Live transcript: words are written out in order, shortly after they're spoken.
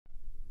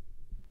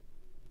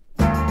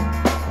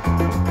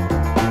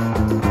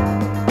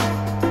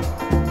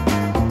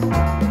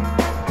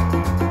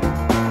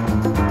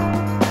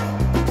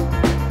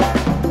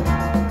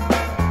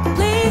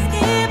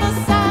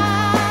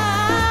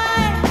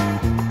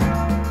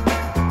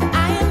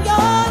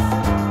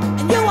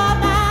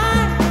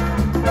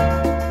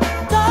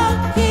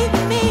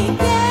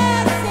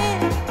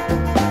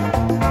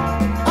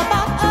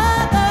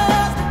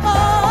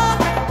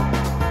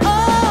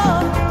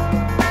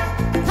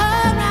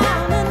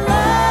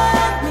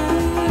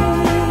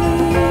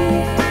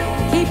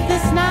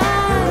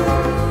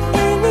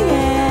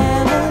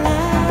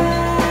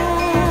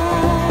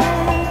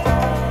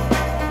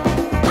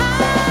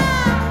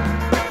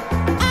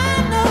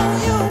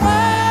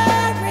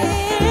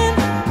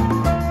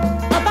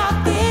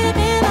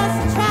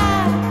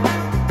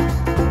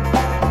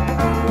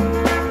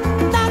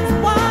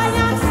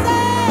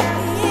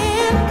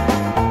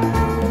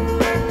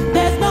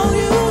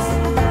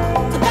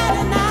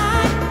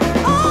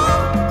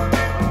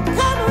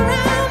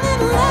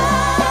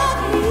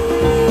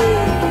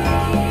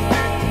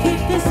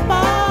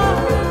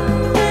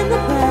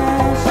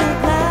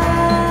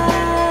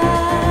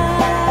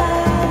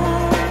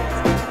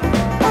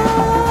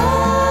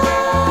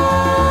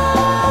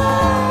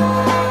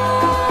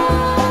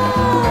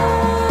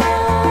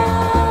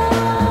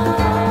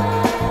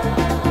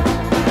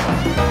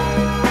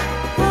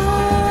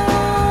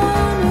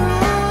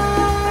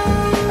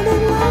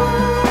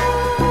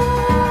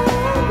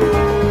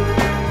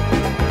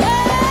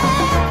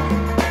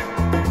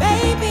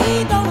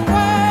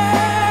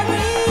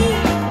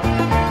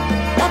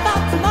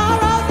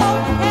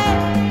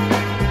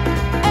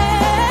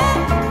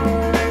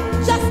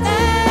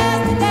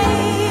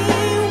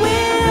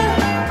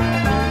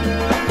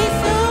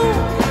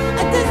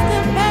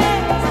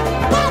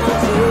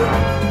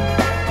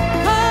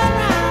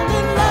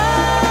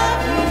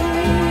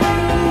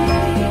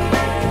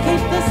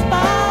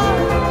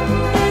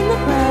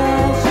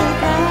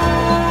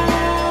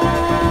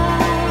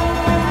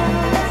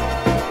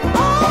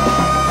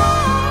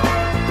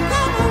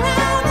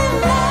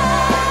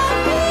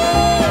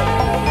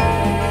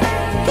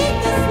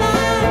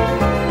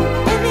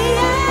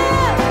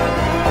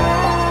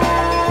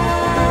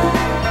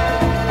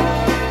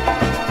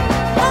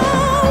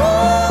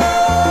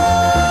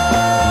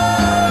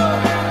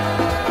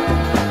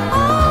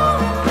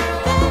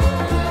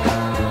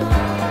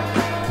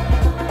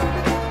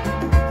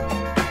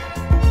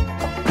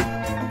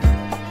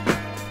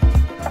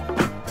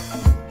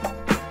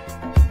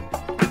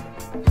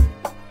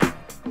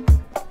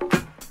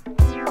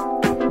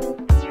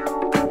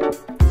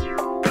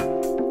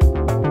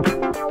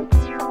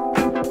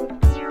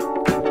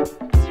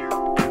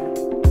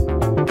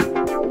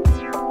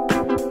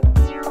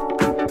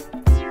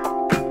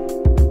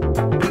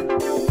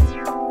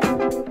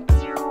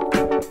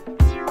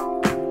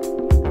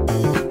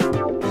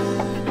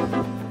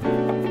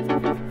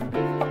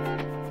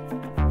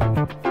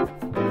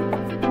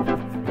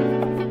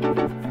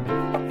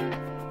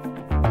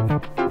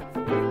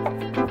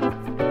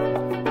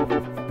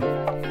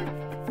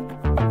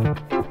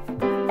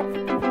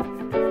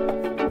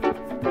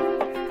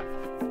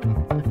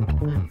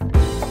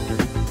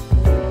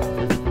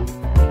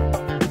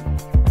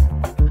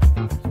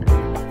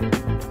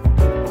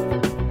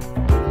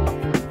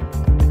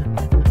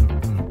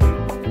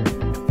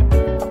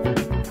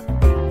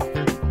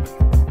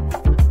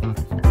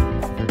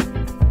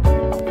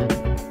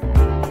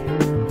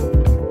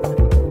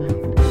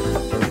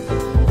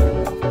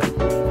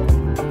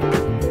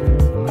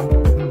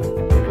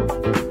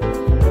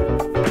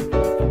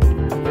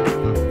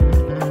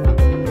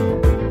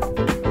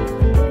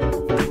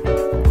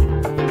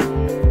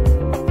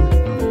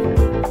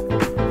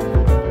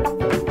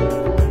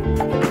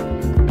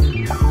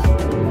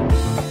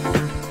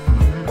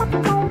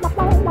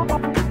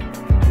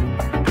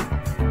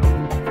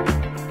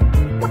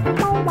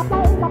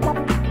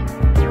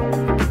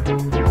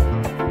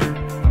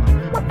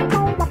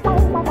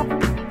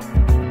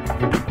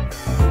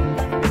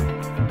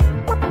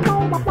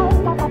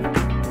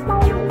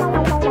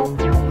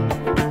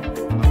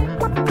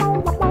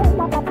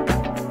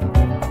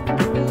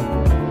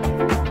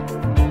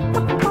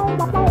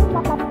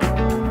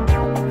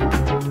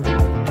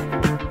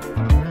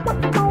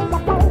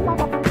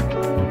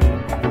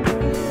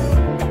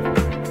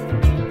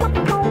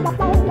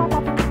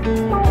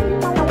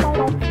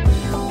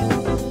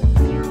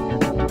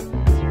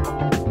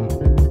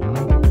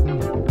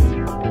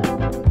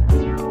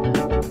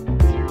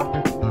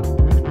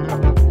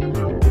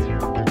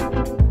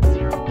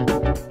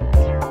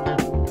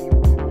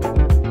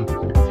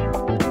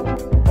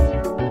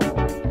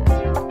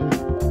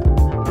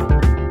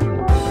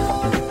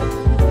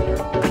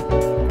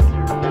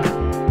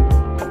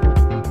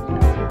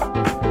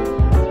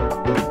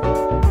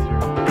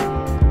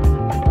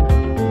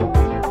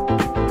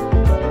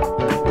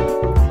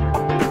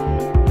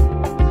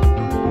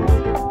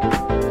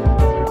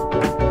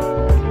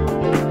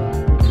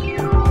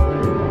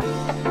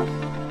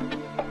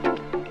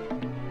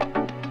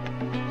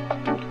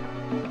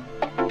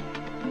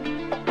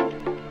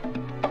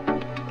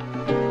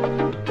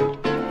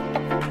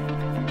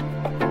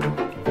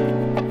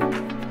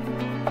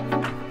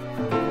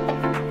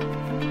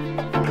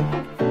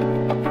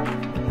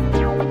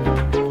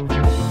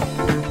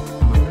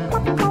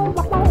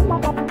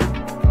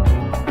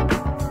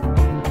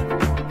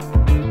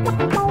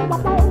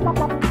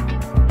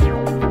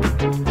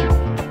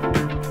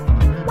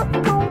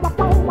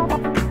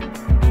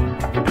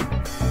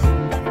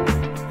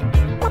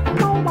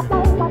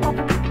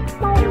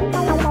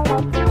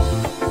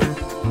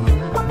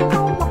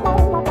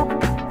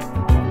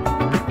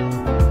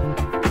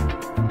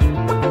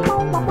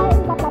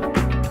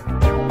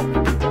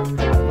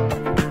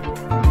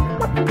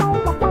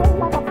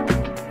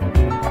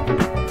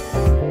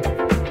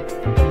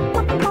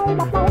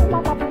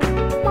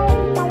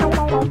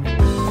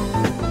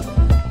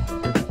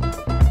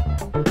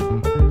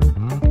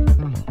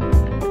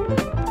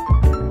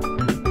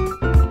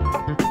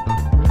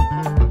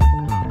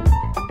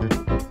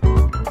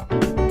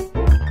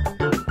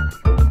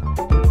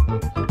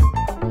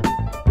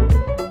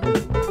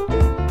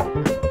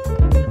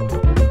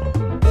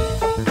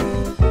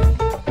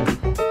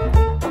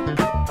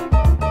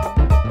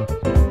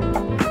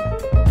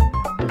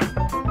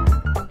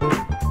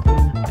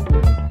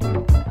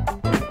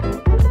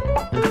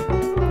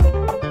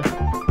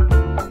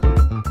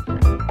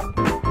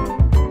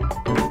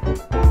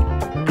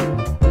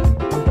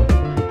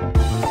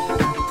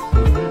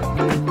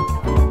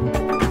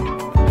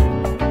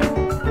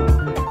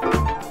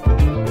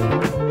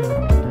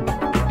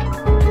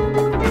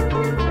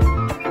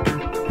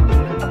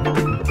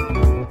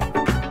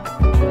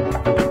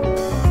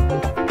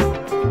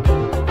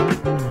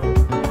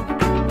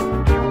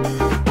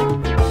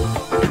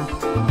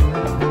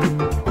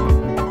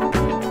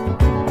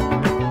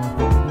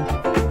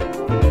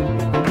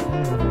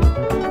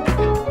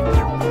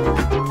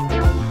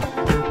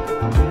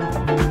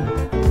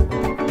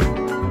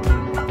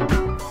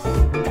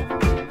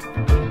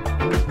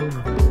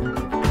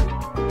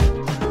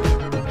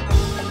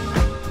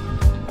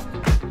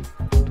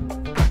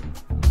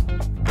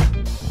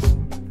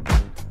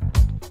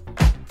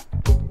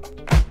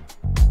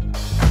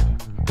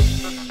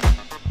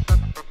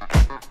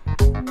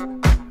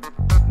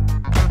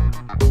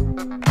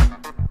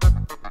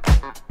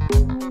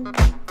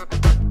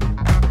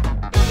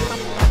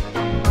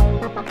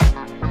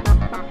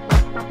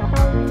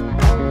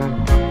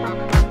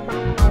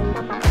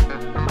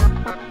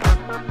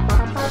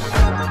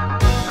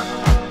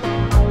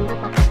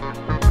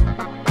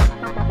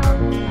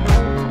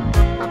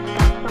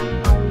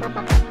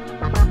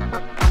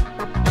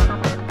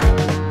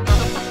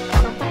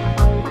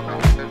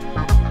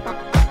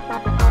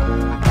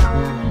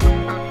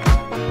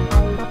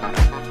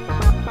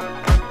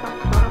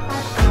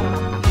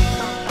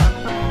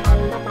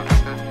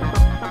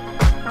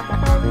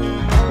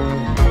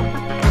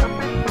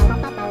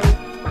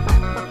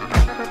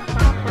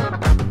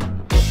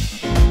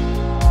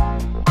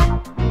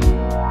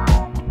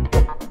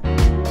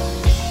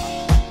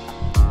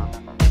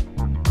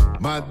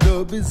My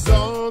love is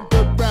on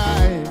the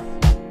rise.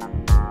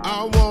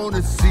 I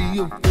wanna see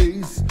your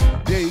face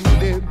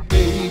daily,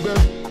 baby.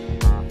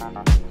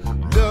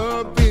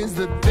 Love is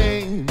the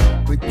thing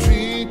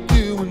between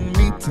you and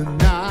me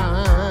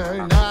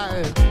tonight.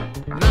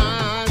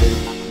 My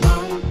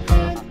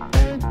hand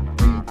and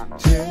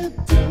reach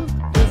into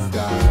the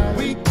sky.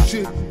 We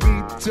should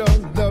reach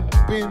all up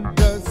in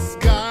the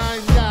sky.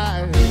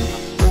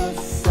 The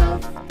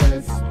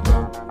southwest, no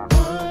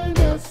one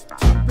else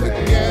to play. The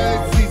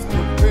galaxy's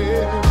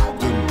prepared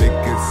to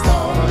make it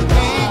starlight.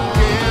 We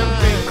can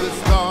make the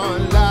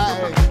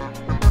starlight.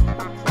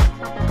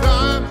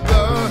 Climb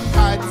the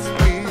heights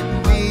we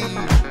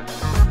need.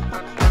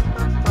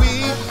 We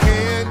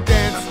can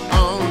dance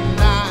all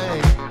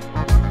night,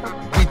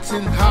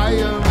 reaching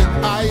higher and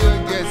higher,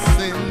 yes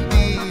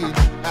indeed.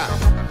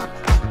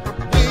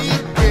 We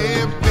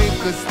can make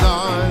the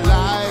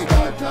starlight.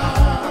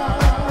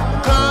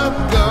 Climb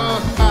the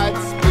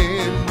heights we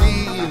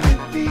need.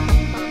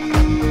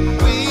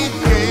 We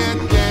can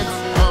dance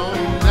all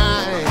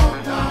night,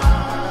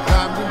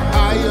 climbing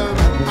higher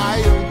and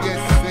higher,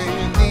 yes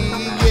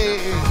indeed. Yeah,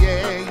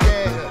 yeah,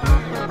 yeah.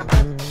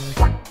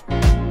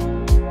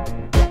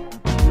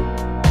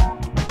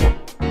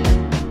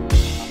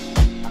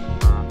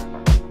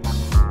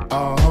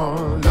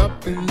 All up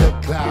in the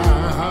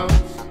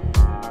clouds,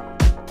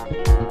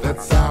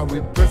 that's how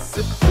we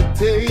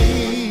precipitate,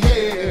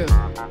 yeah.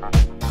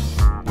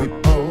 We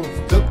both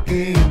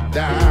looking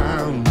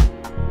down.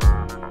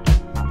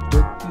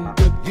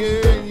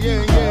 Yeah,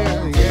 yeah,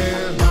 yeah, yeah,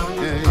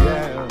 yeah,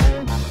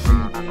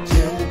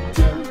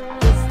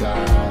 yeah.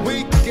 We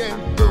can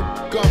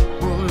look up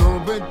all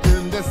over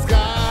in the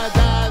sky.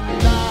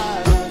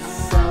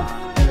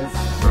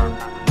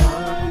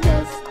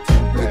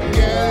 The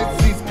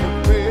galaxy's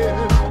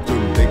prepared to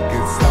make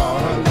it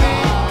starlight. We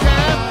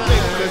can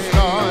make the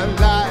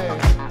starlight.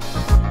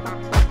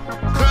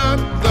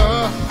 Climb the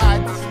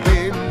heights we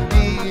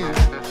need.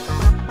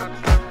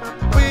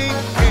 We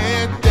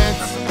can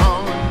dance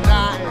all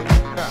night,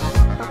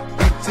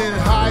 reaching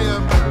higher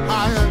and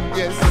higher,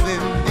 yes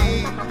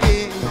indeed.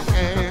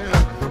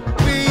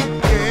 We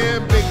can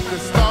make the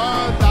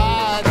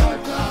starlight.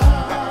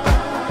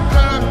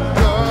 Climb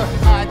the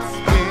heights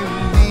we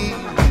need.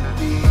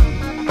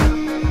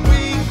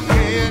 We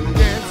can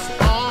dance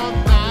all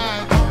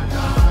night,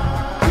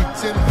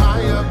 reaching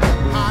higher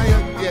and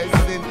higher, yes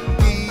indeed.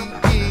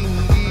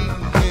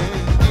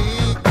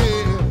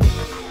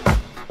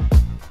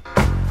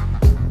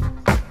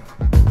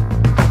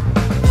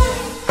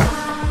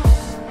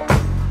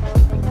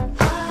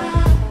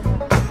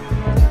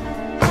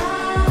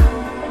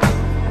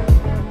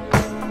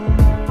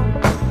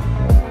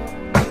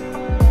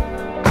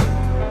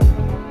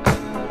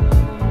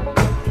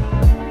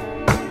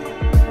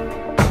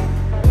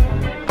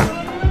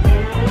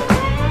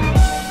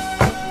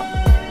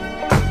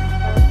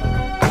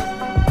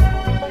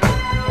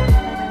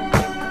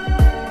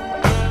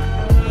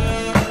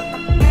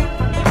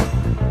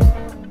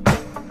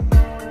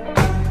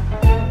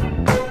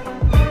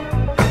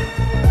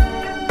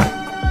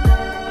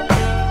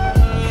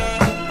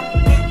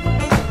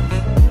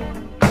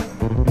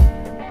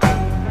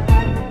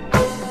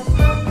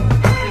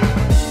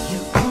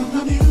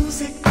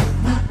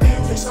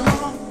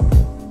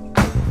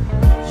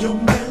 Your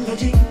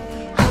melody,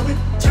 how it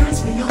turns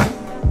me on.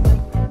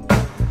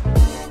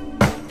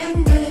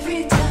 And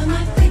every time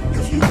I think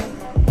of you,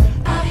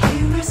 I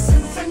hear a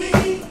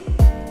symphony.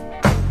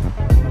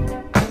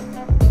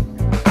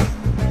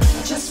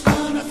 I just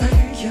wanna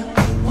thank you,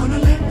 wanna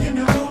let you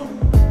know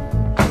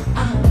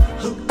I'm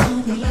hooked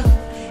on your love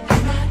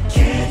and I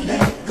can't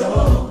let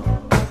go.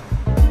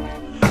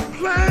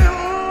 Play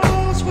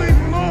on, sweet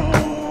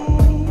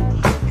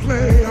Lord,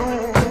 play on.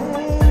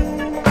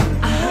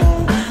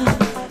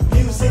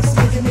 Music's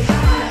taking me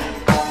high,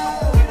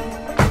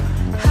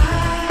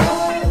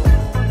 high,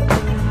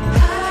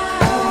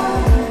 high.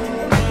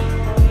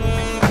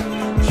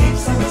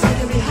 Keeps on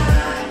taking me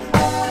high,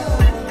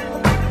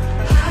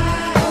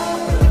 high,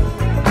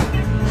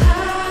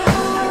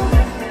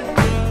 high.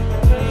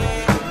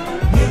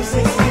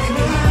 Music's taking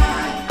me high.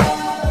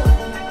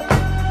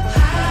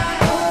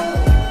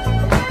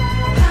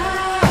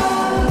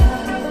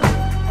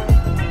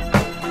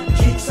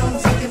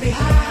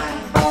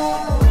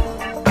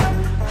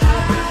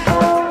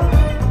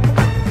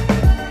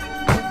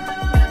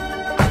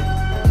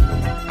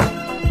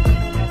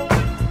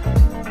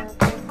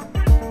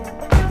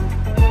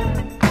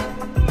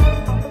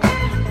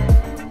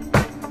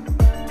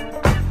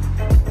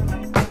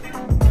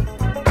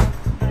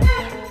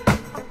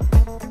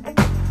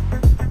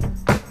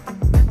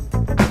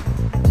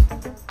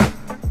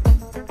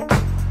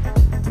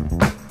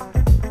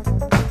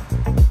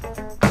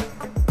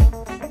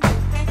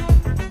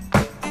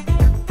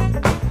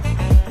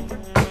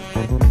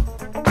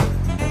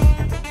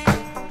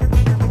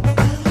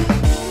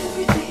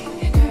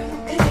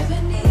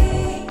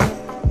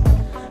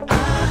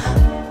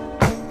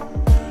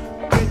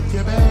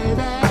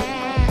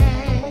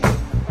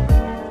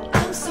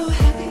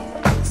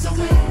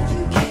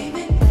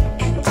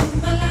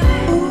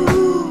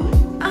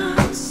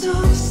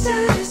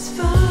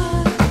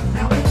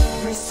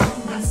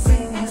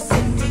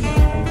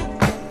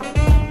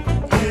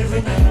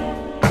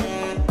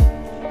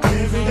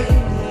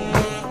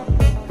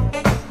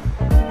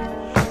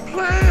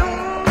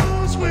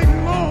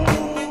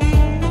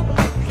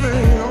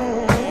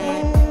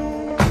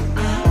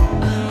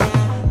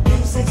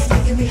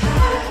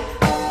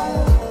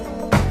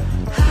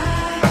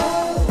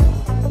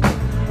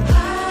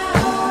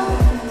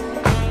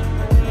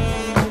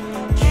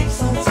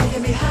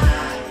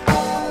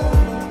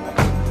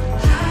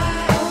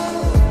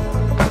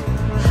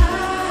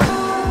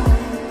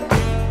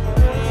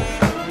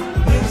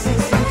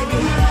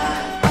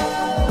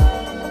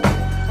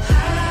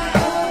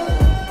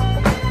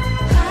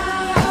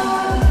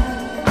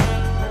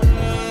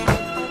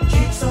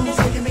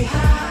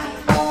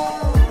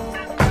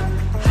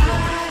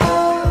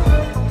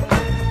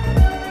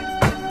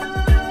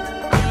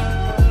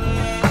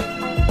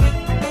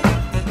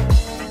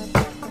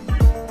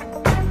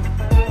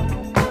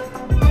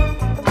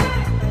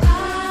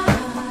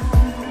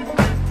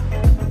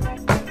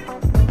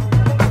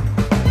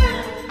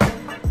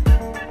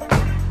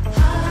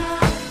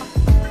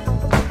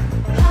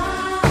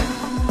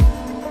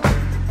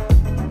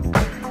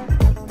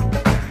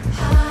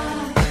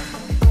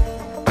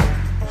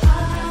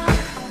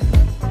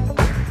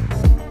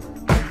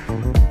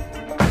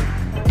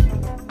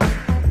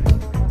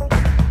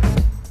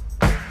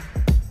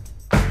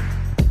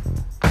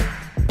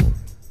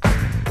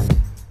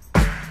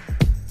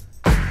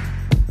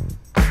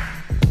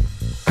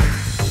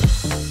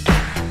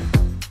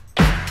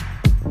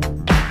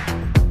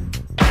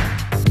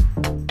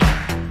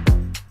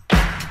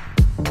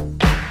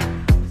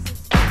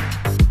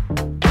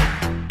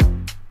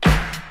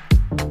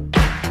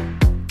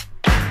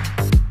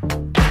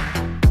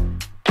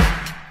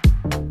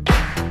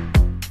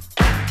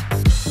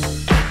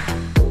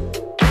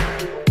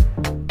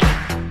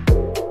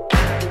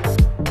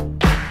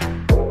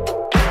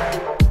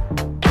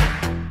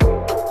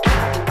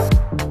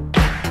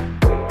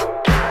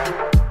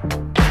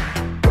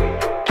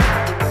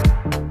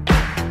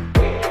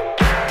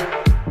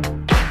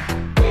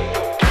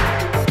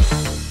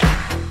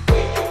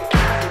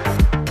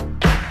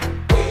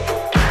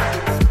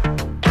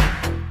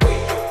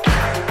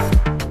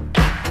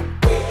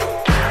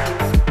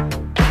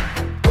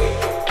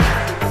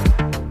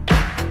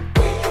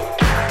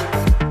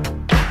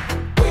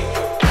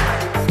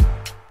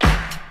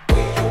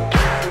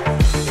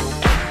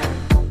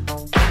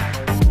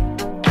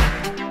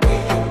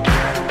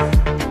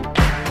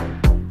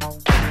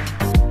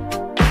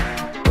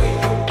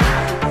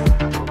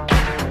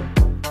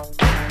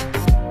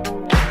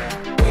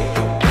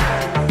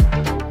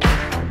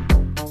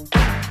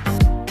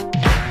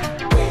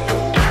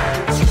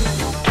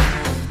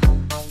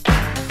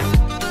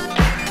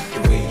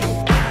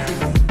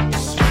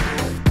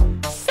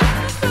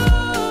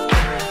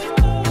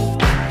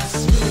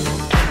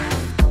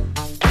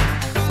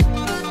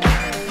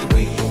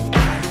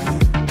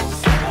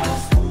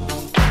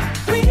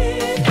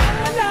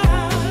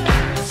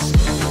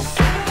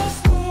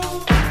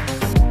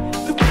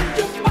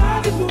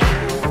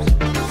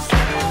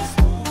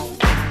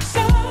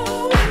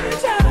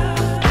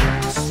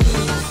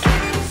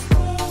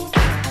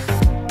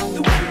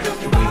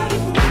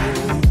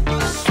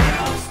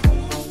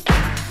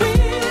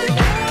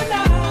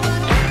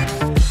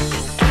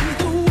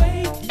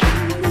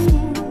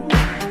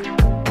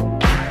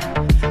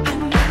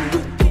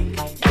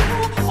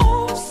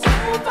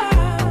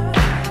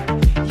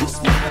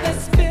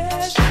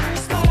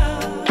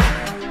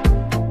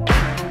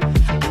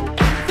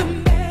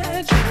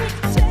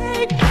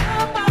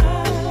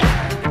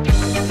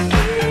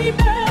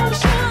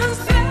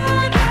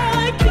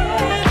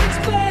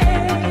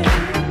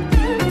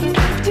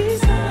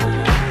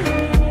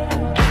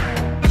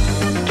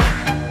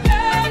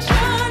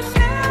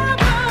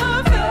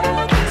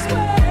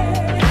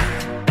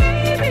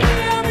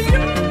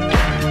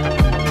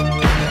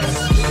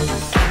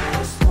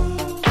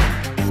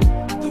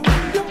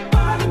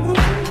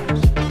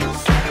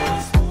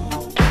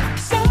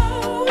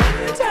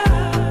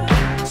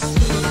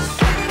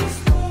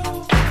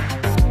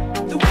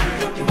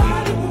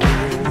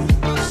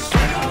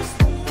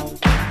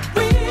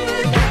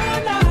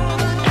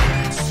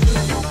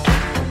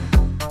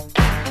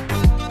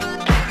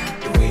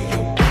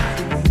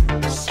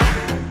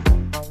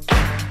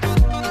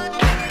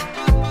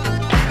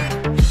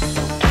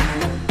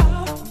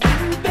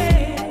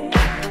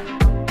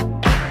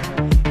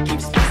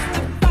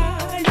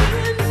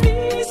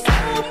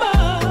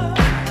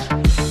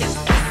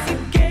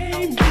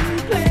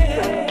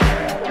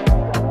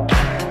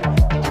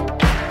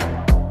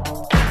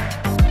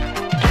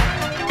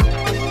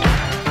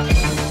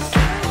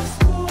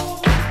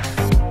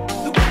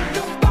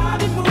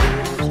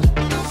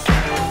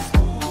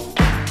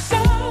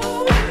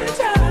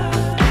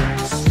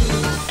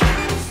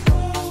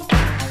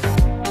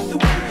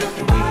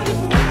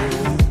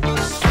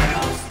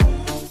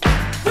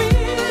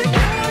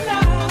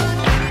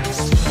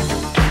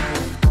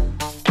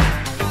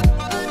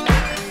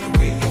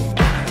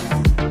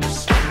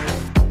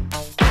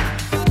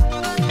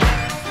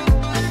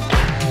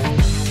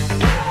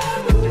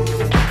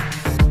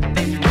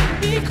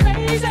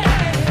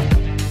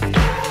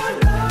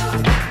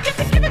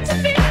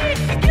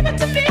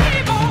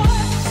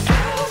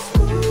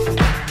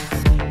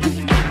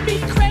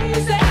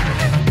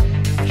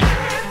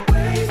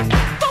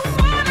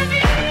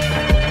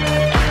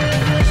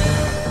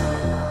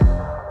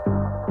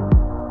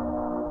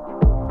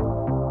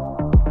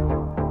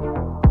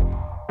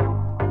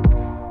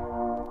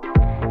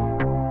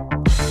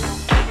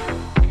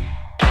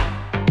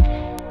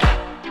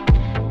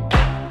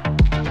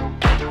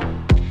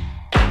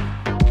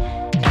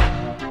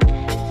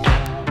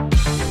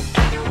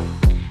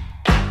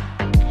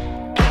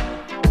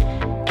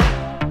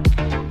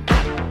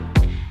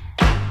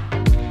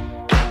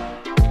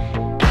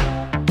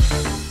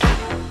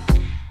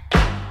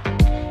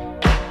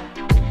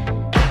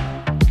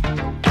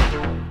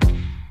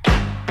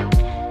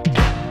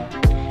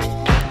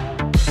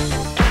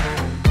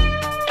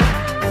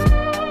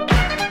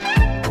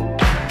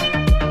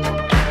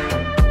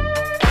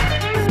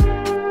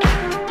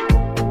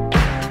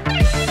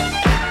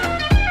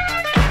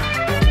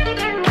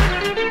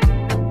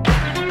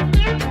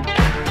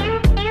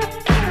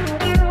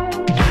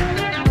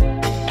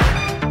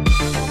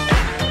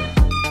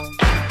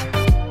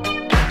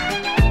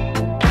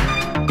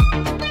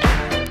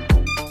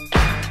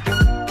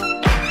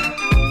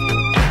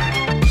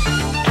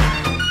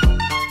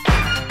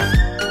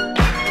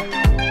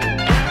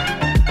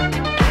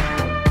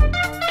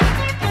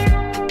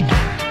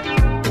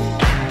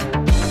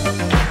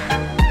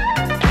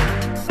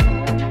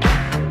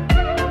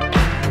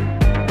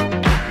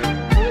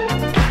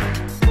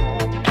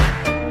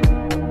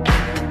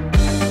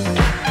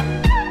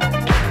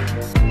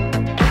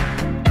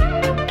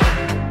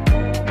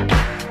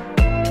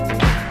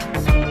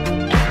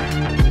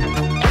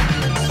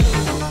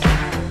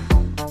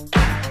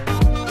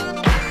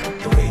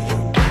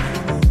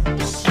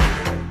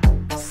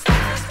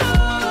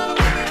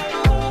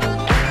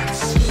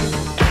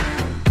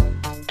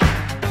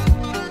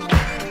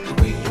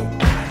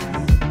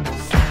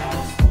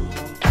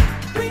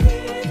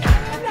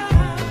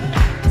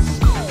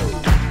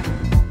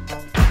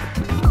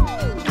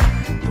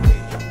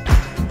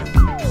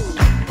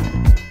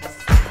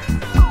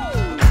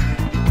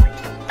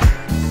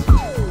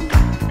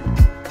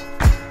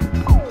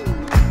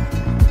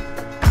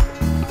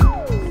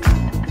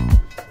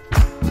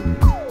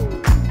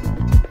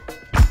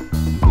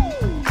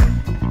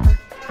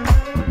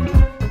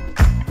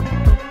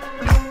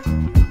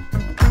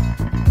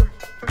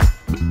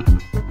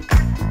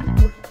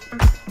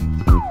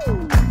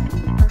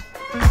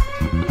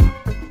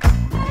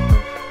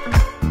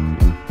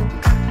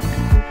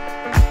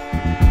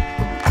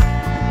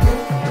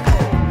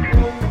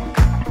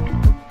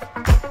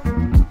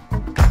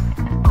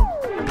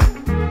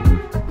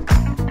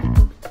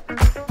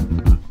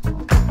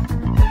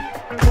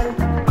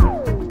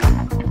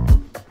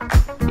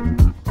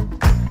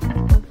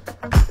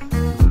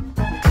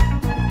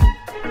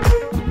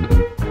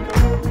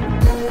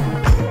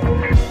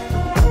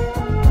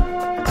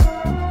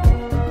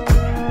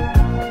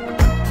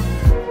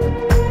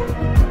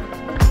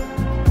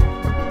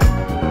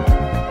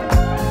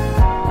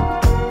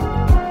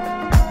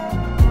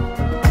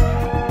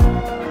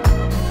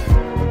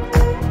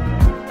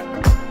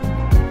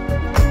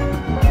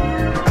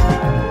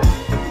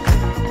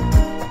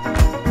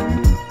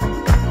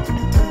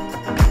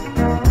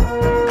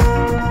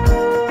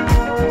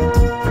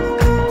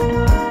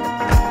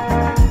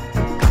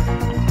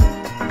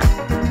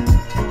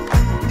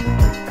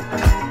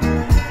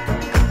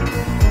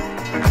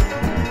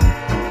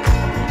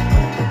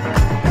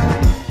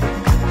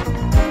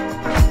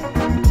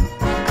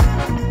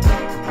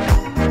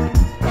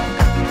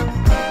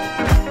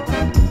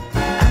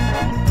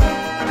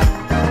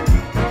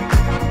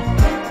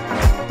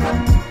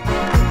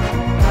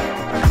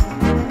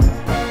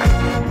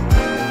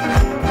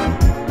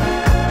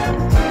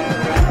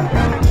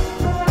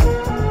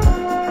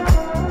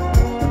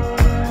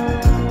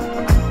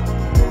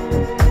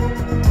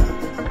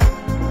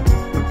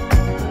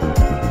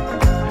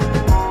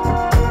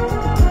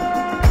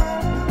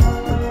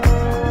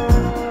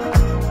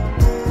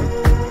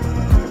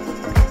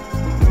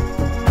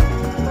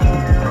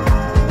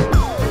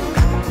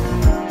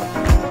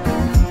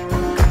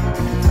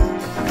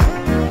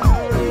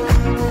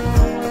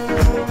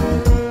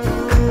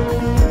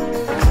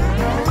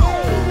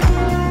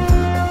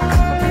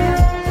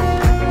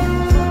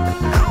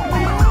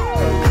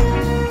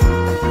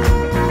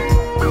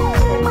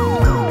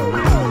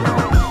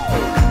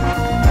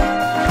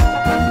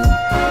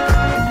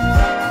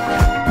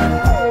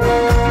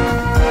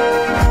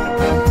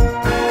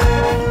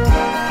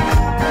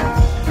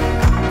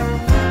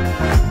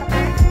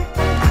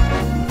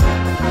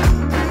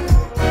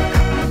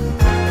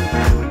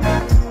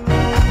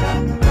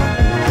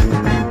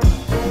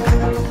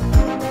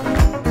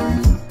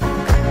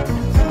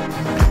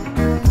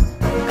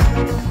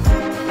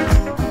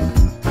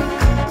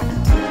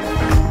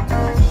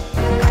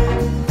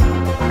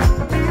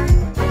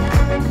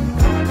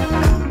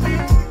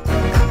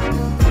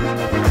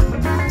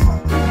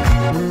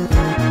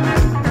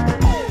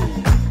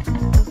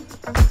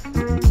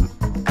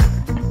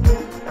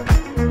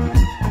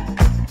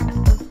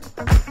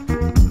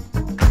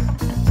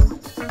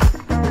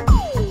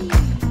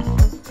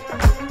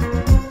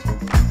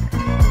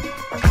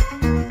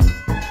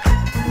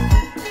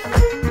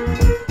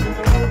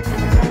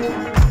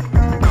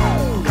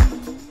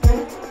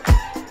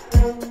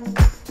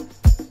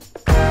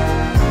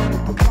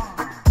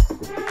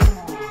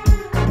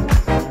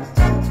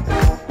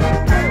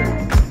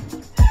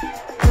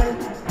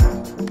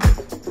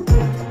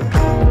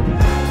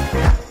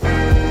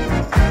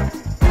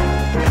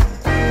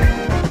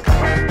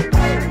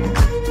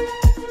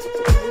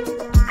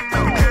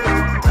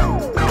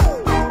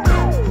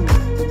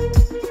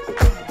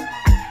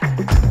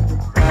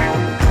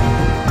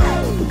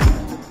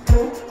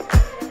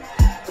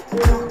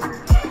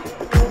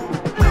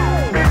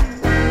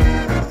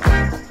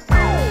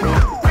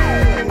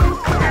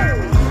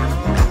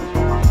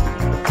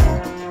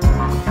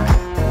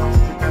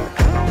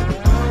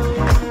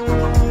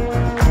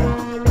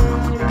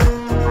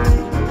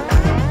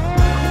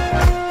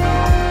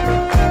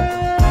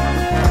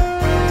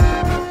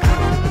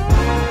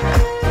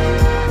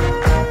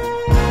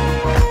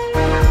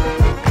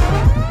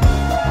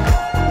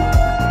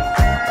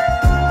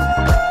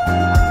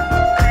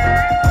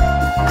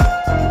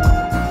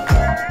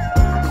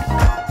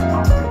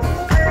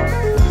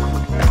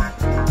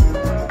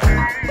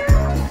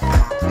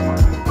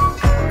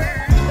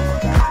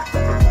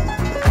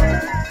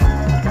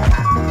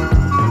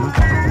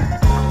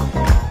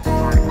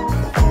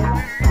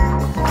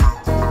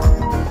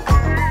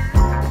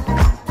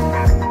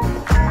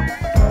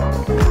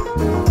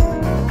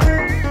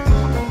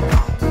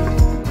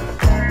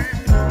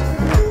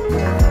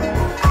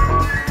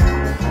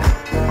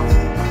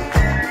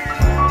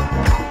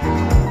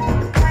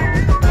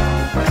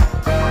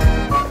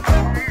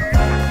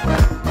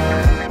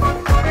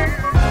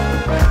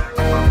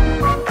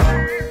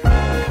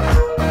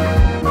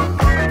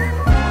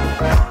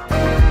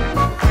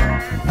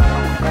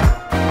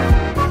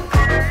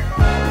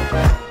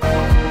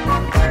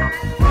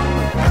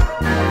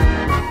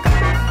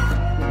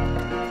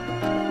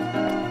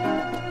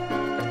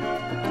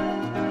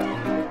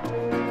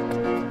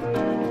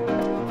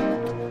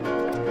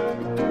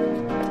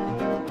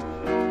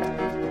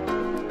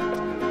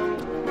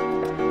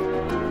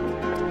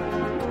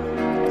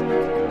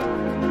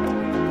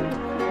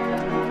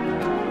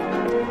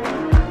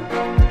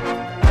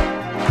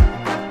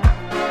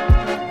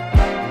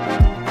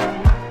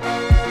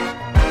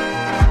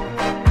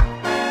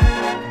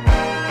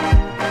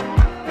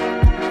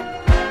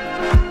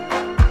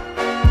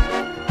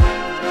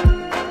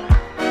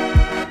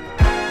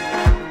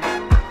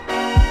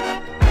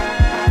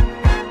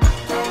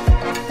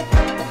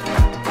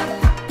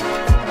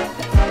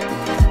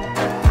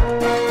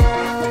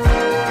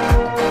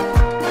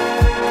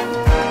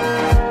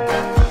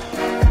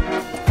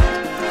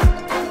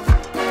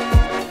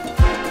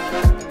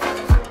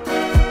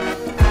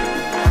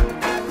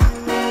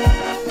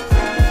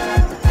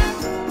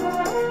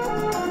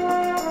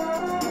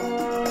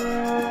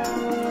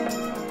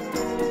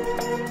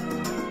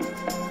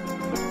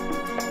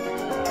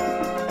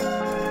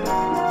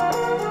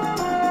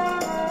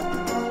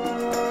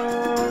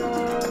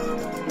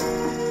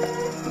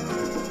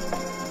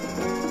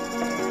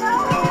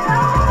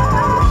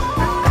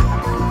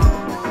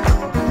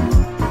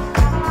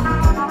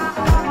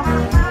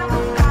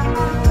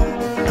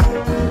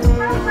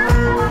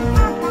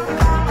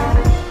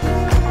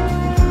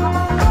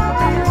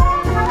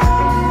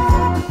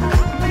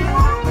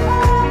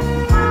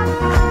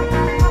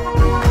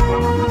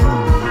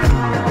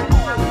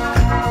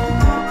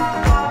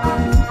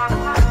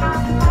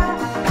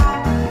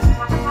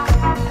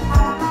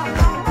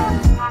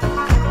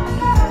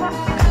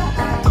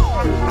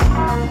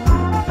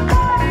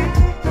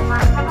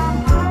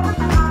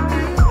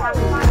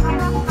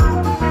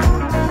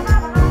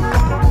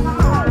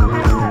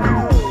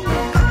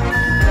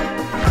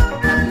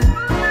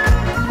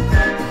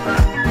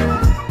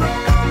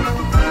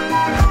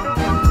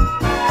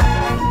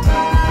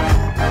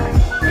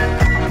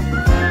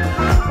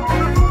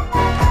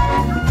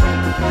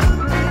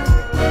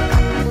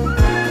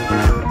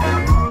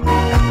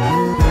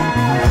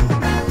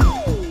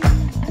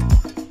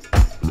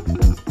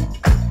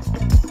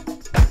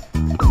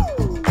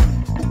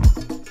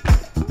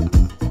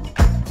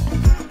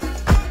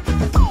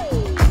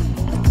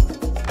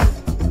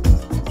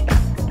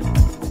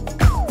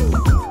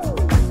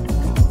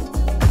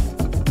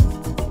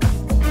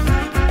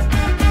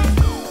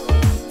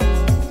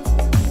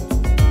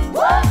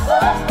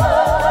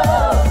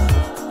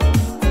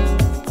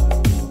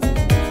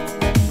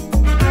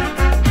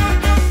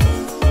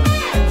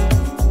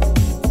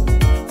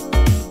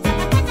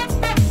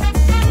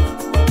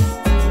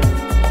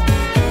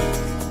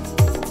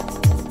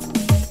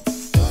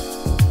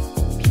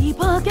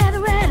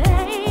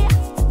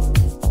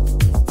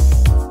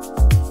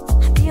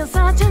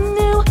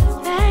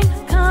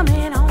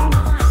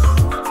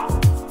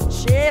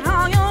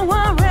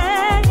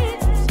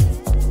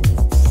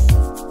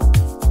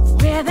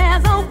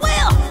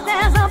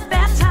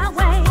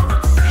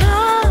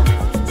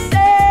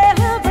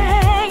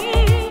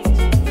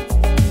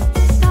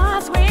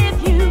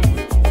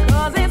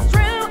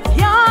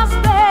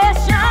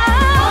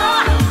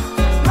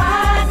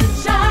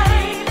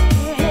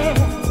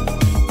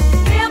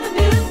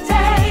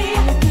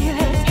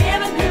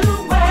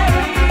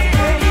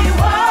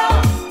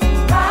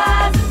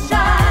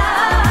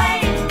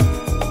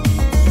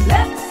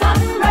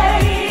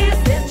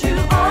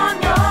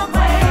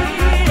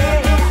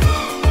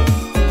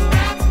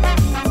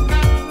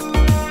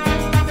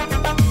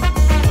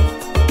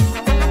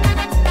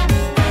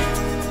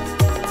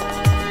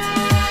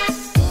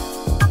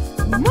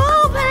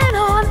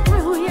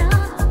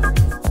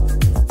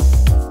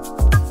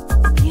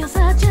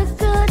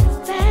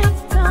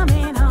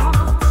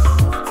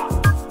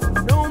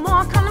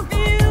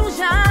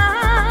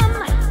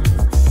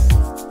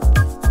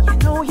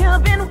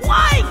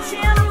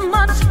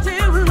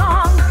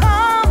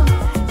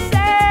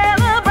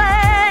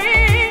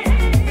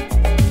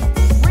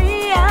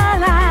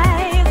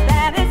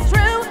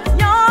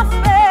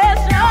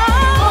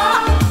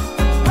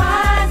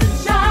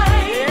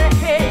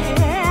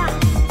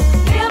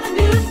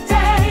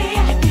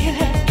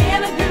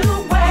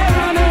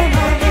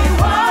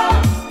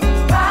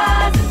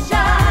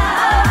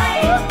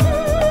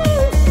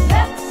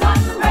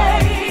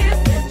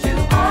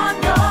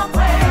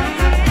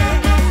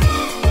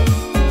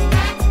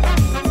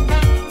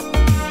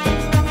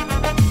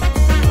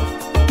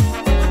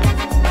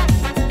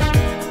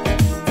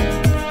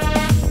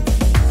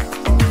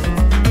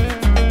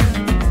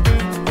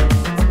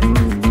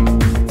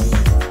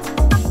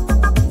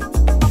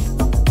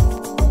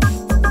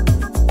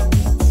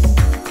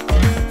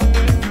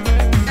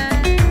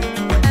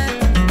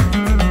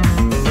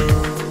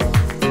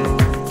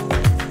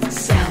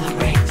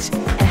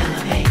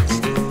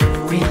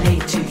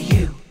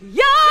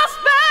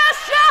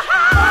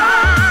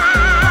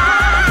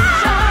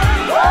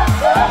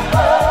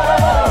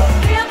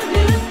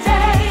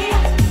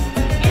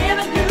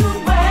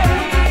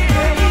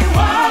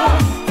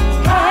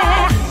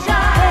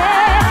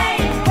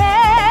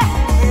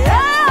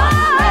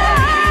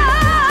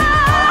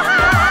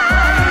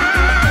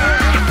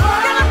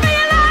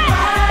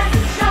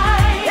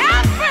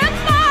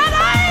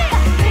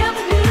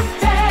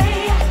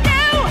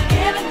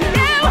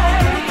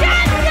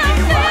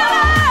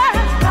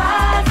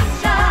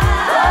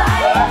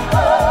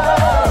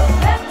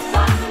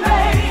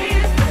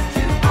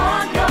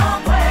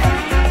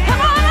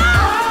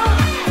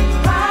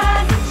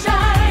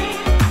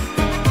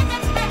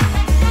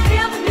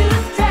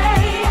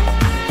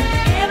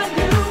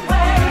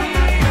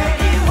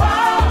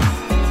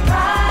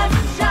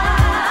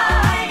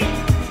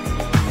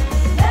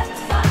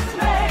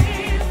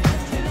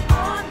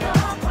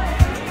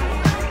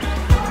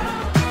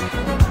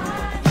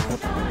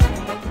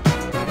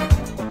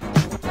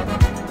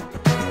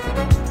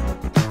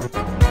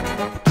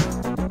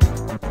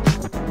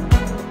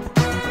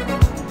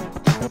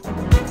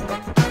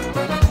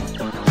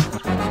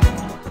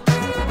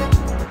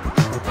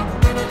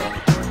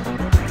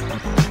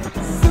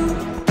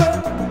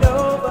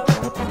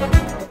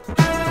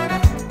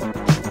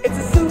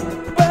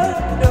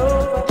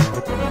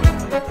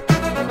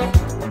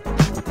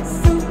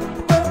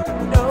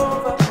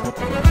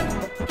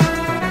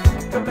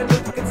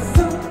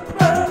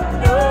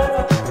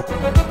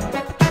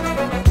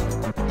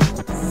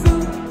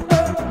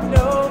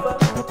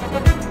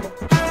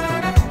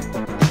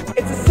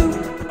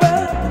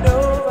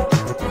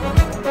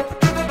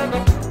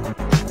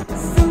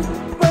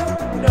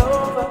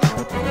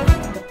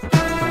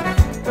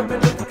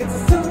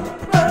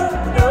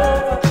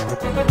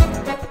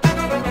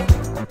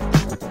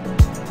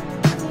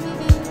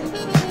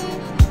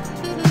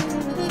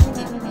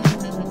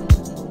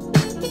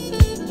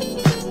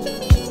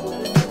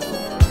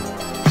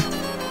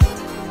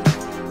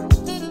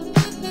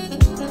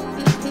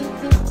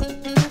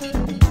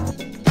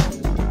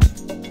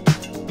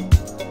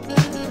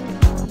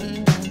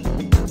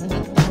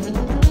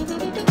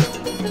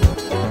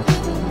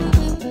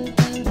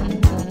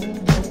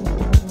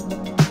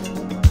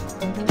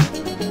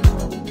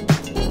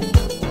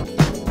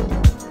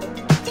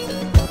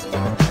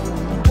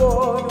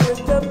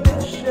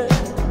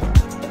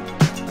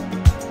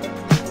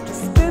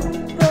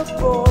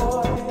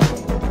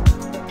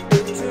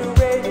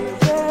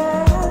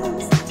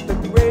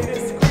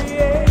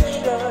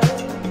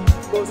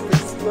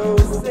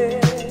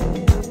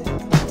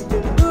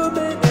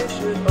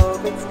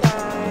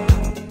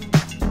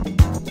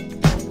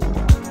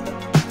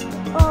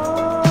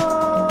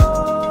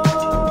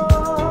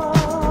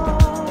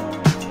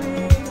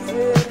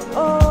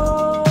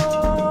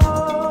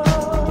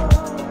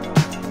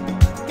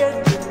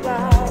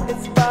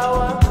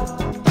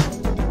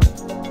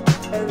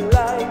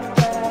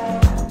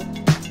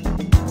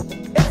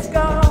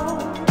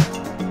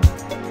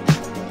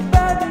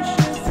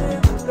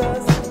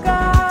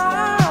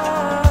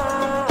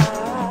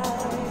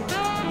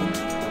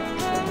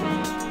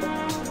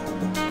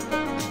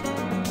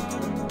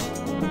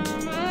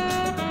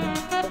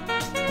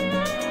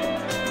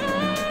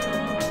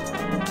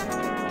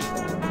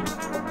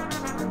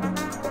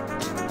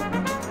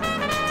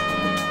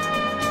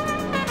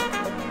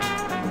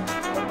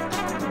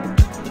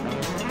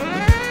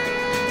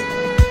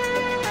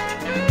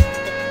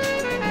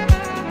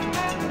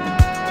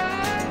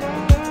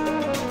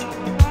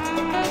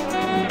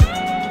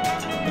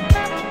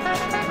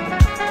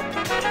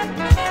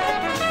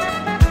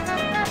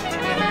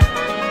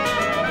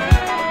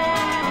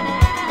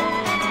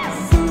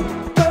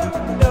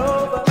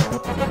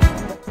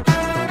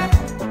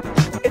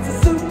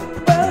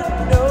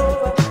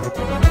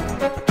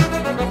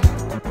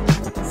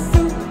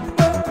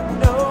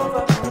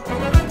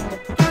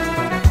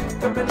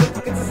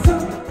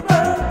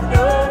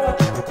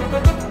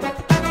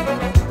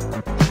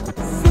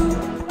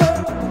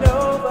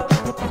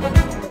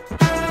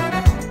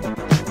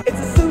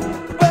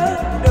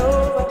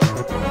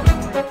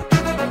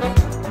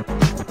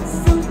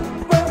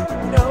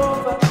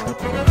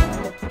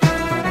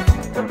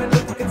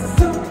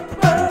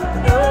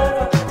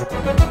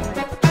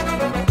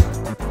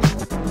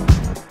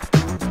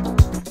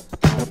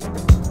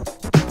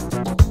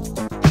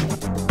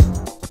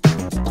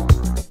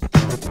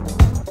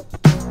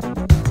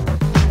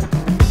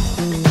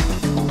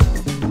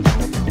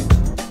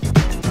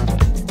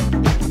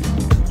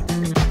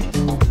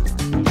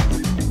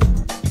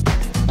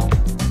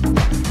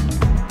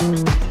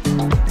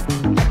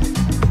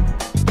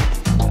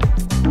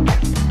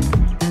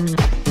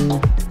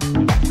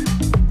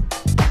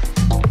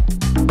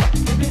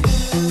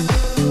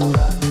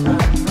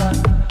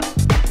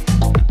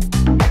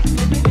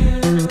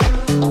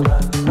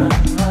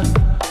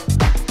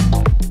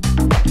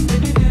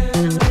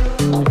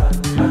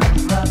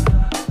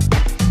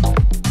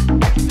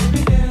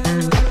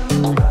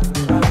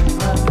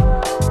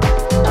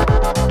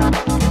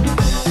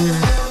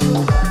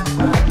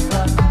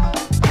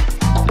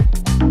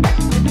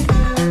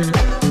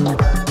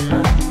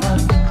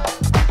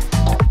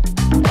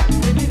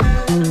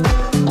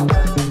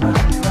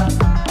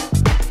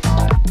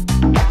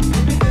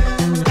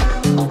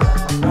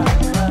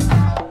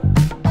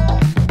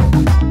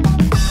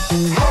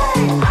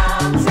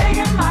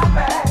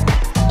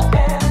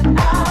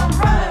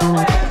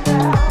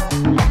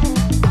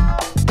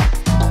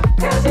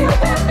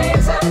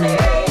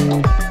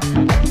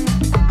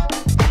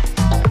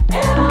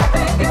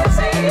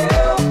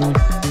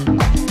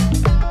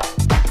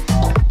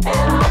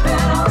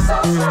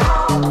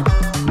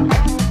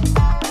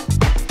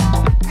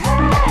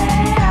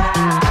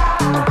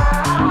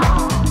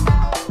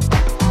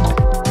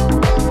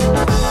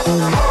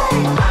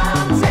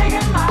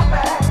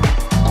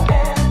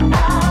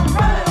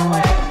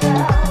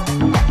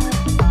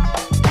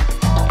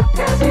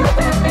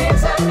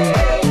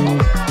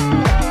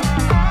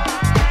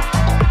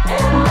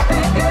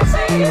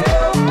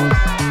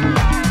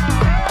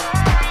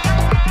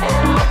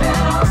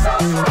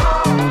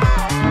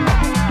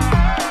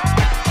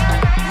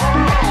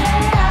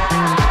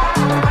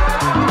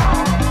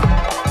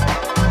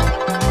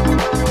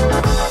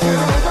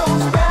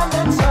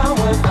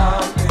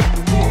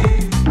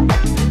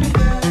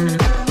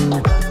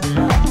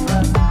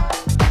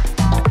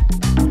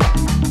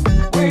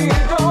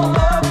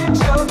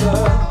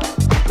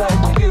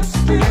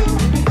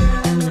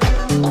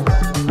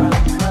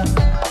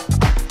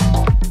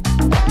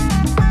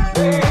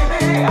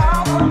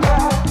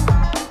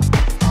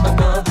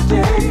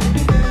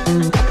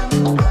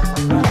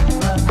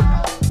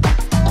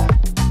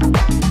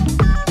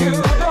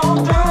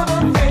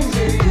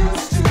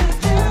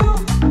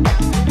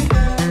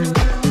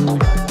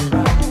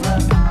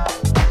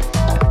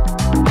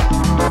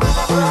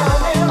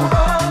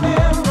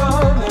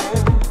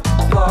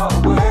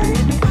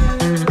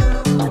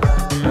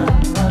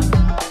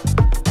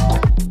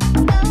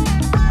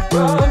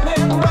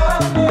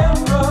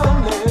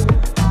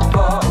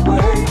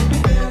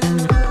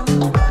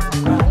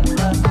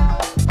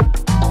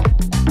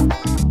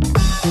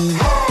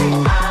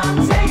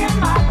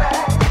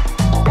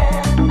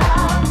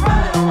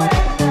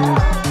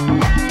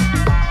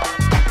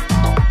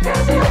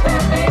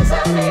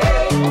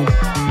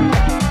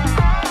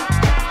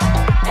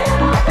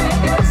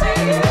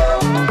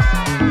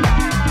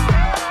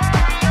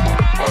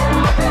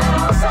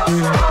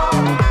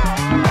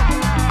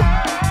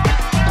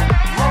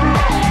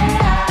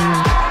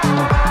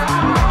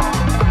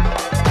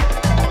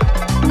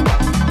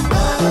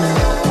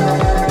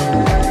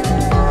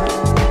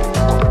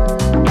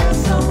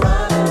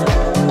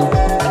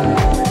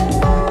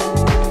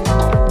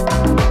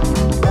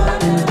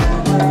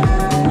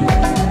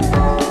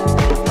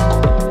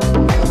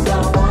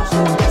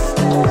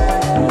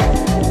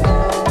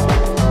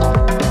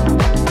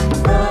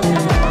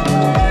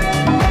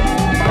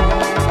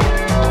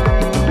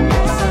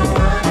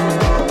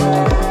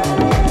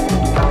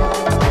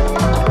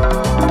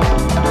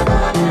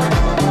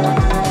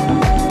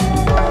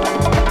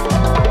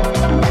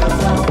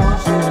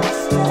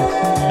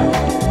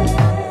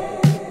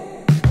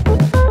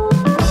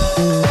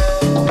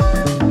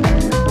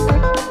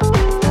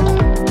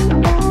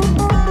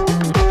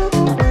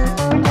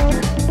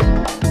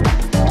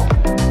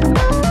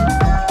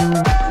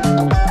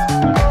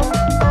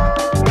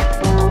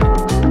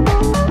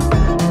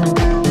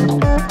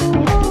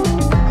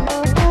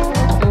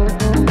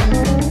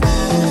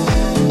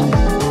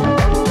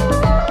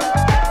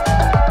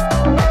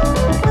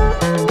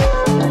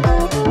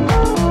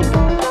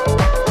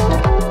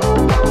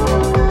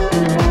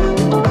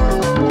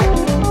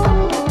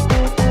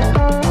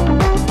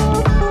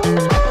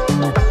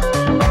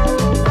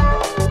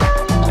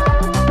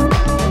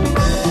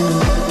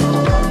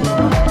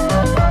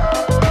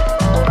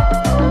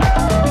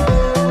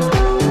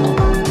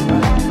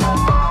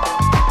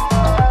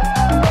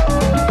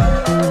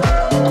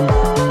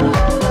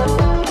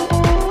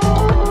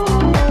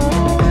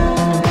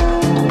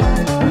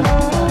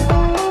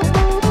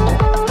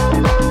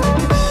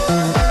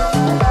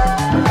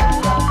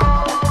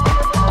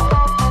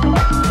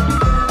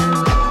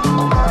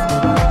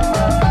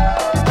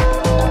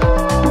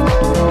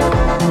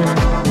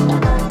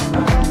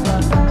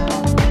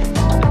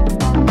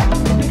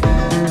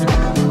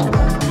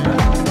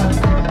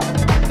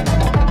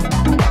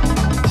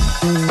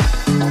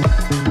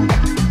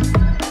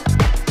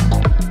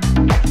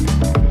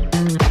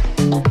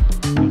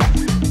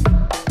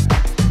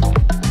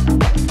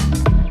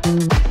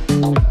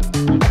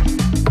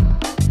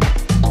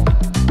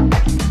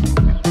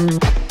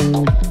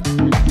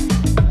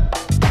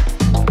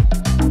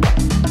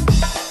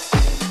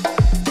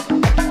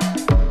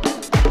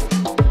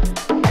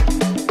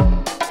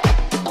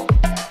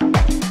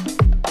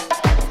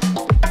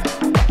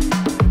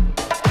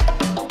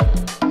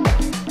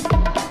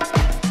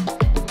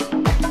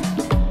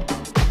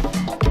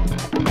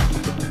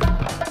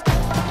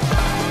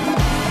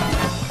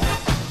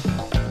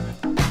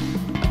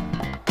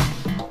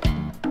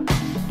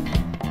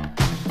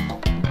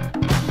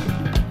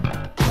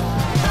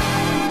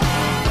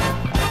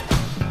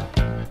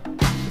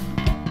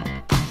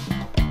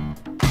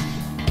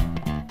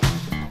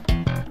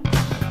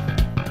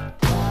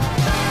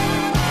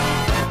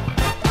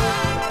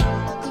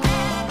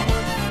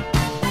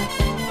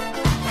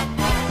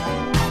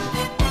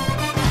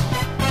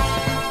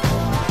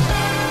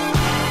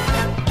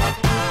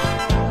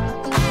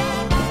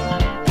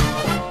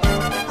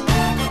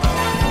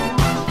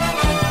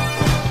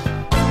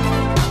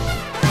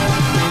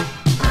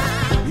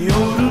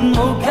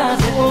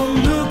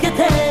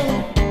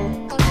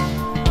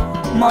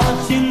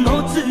 街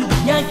のつぶ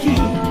やき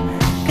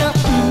感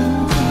じ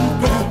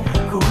て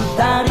二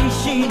人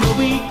忍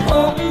び込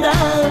んだ。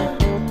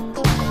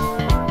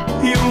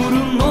夜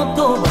の帳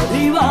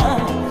は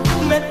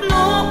目の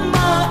前、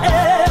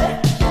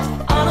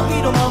あの日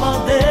のまま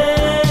で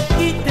い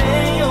て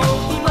よ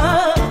今、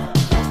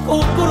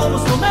心も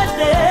染めて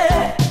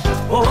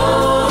Oh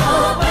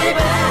baby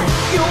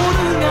夜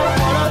が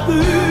笑う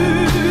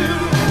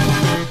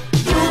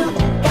You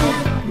and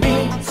me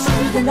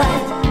through the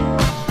night。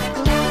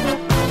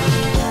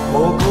 こ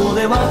こで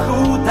は二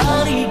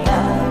人だ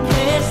け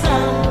さ、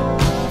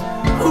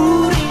振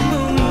り向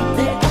いて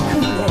く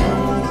れ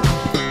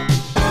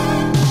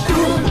You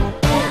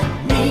and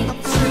me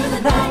through the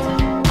night。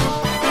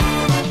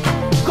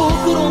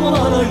 心のま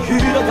だ開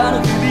かぬ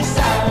指さ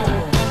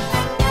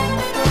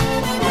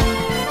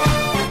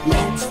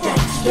Let's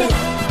dance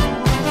together。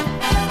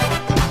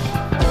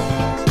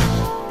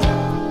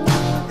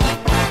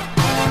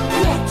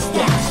 Let's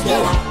dance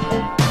together。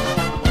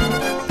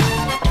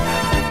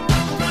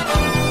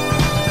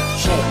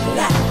 Shake it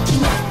out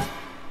tonight。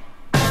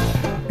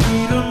 ビ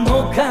ルの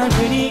陰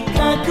に隠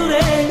れ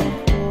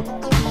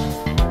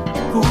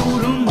車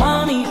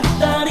に二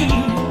人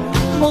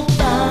もた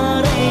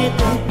れて、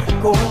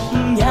今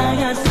夜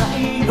が最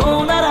後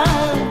なら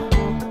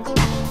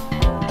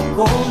こ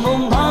の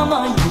まま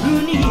夜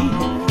に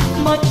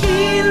紛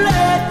れ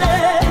て、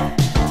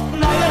流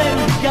れる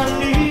光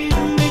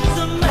見つ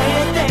め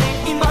て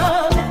今、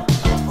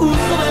嘘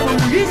でも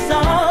いいさ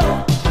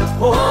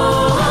Oh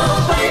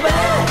baby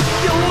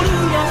夜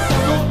が誘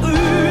う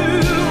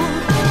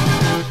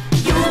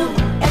You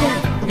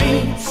and me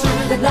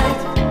through the night。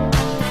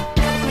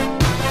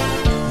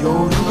 夜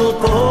の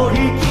吐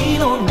息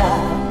の中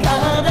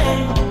で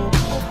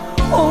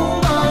お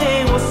前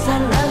をさ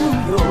らう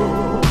よ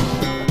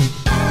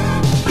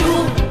You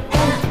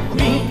and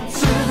me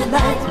through the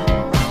night。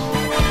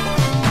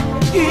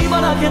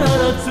 今だけなら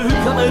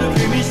掴める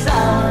君さ。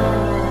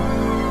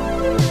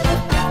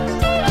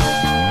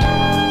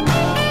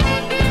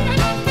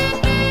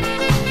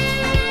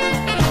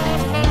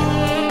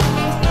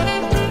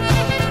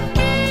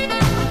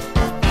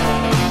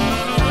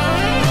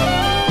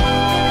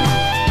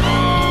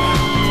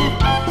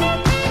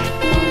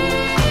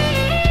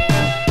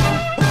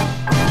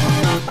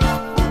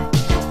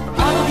あ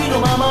の日の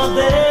ままで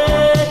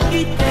い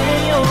て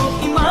よ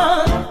今、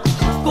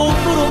心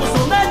も染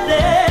めて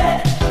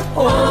Oh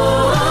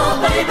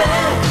baby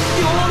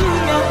夜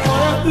が笑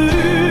う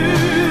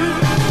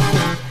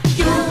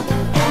You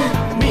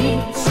and me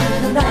through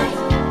the night。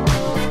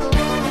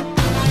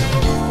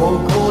 こ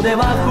こでは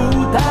二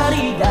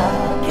人だ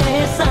け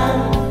さ、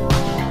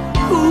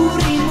振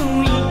り向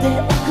いて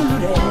おく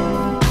れ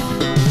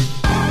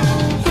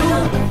You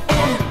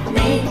and me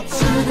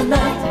through the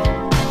night。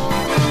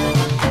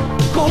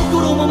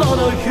 心もまだ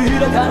開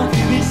かぬ